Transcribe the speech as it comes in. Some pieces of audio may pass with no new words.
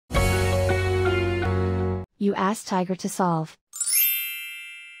you ask Tiger to solve.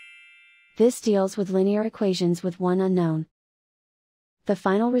 This deals with linear equations with one unknown. The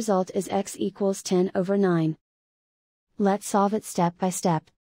final result is x equals 10 over 9. Let's solve it step by step.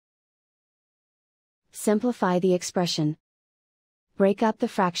 Simplify the expression. Break up the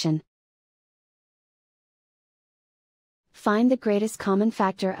fraction. Find the greatest common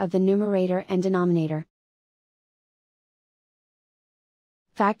factor of the numerator and denominator.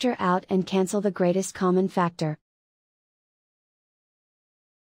 Factor out and cancel the greatest common factor.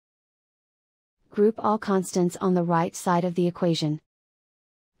 Group all constants on the right side of the equation.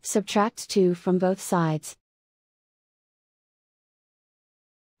 Subtract 2 from both sides.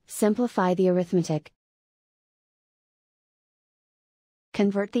 Simplify the arithmetic.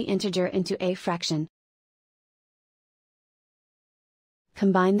 Convert the integer into a fraction.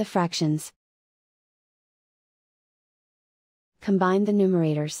 Combine the fractions. Combine the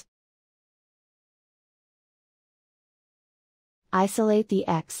numerators. Isolate the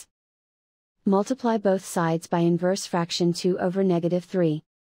x. Multiply both sides by inverse fraction 2 over -3.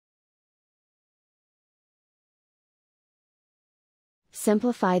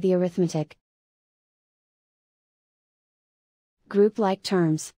 Simplify the arithmetic. Group like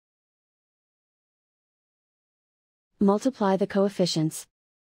terms. Multiply the coefficients.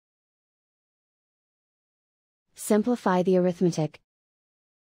 Simplify the arithmetic.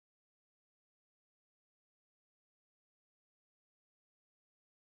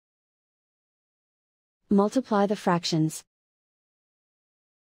 Multiply the fractions.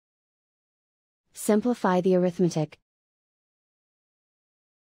 Simplify the arithmetic.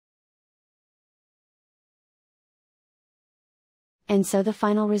 And so the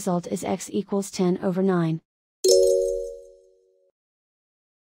final result is x equals 10 over 9.